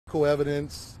physical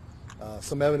evidence,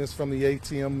 some evidence from the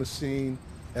ATM machine,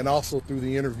 and also through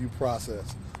the interview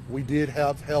process. We did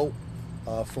have help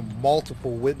from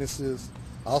multiple witnesses.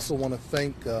 I also want to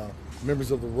thank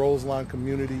members of the Roselawn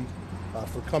community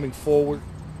for coming forward.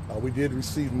 We did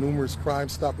receive numerous Crime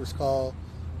Stopper calls,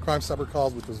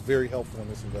 which was very helpful in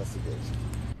this investigation.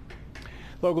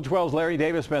 Local 12's Larry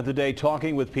Davis spent the day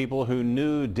talking with people who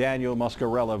knew Daniel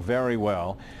Muscarella very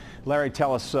well. Larry,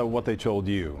 tell us what they told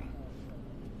you.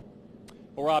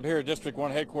 Well, Rob, here at District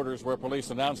 1 headquarters where police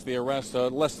announced the arrest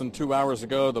less than 2 hours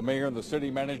ago, the mayor and the city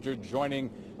manager joining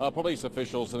police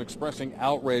officials in expressing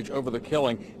outrage over the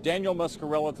killing. Daniel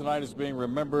Muscarella tonight is being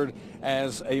remembered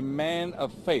as a man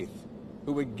of faith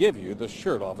who would give you the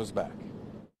shirt off his back.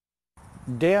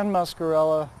 Dan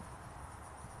Muscarella,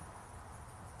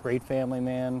 great family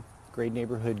man, great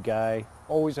neighborhood guy,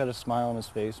 always had a smile on his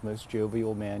face, most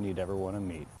jovial man you'd ever want to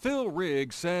meet. Phil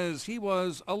Riggs says he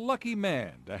was a lucky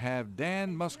man to have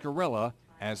Dan Muscarella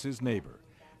as his neighbor.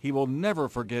 He will never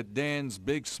forget Dan's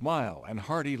big smile and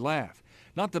hearty laugh,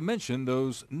 not to mention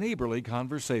those neighborly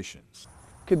conversations.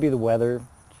 Could be the weather,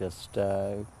 just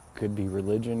could be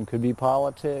religion, could be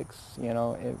politics.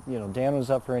 Dan was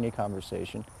up for any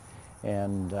conversation,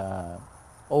 and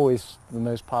always the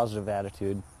most positive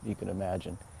attitude you can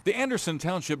imagine. The Anderson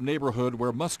Township neighborhood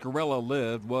where Muscarella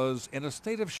lived was in a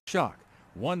state of shock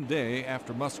one day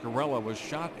after Muscarella was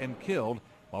shot and killed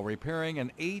while repairing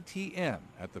an ATM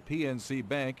at the PNC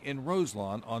Bank in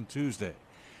Roselawn on Tuesday.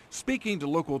 Speaking to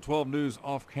Local 12 News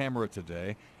off camera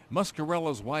today,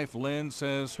 Muscarella's wife Lynn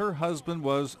says her husband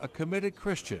was a committed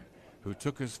Christian who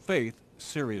took his faith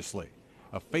seriously,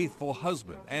 a faithful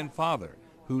husband and father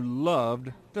who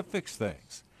loved to fix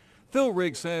things. Phil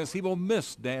Riggs says he will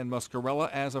miss Dan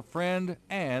Muscarella as a friend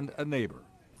and a neighbor.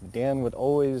 Dan would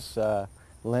always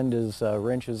lend his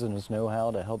wrenches and his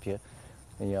know-how to help you,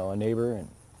 a neighbor, and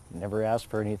never ask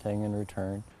for anything in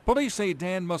return. Police say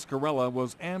Dan Muscarella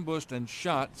was ambushed and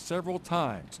shot several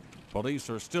times. Police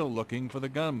are still looking for the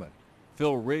gunman.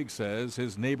 Phil Riggs says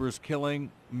his neighbor's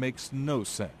killing makes no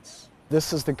sense.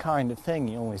 This is the kind of thing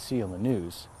you only see on the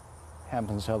news.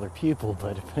 Happens to other people,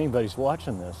 but if anybody's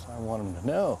watching this, I want them to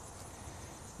know.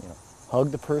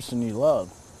 Hug the person you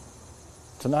love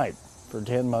tonight for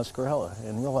Dan Muscarella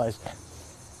and realize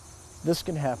this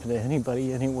can happen to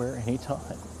anybody, anywhere,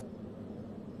 anytime.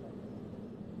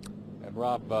 And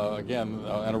Rob, again,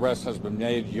 an arrest has been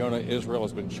made. Yonah Israel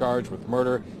has been charged with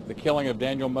murder. The killing of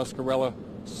Daniel Muscarella,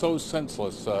 so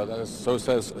senseless, so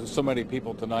says so many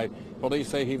people tonight. Police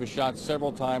say he was shot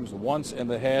several times, once in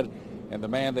the head, and the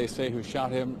man they say who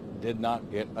shot him did not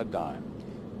get a dime.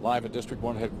 Live at District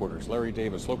 1 headquarters, Larry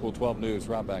Davis, Local 12 News.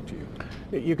 Rob, back to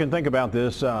you. You can think about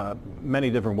this many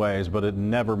different ways, but it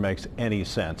never makes any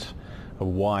sense of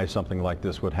why something like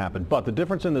this would happen. But the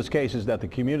difference in this case is that the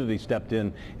community stepped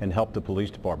in and helped the police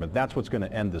department. That's what's going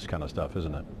to end this kind of stuff,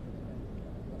 isn't it?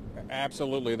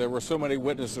 Absolutely. There were so many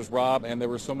witnesses, Rob, and there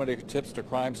were so many tips to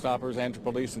Crime Stoppers and to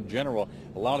police in general.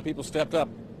 A lot of people stepped up.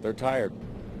 They're tired.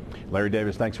 Larry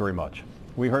Davis, thanks very much.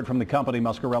 We heard from the company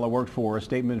Muscarella worked for. A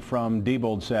statement from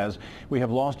Diebold says, "We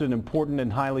have lost an important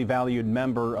and highly valued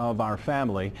member of our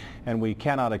family, and we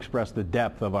cannot express the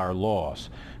depth of our loss.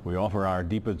 We offer our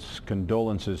deepest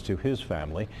condolences to his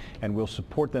family, and we'll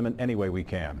support them in any way we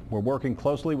can. We're working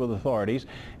closely with authorities,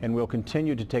 and we'll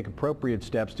continue to take appropriate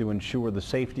steps to ensure the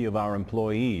safety of our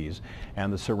employees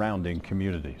and the surrounding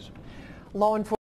communities." Law enforcement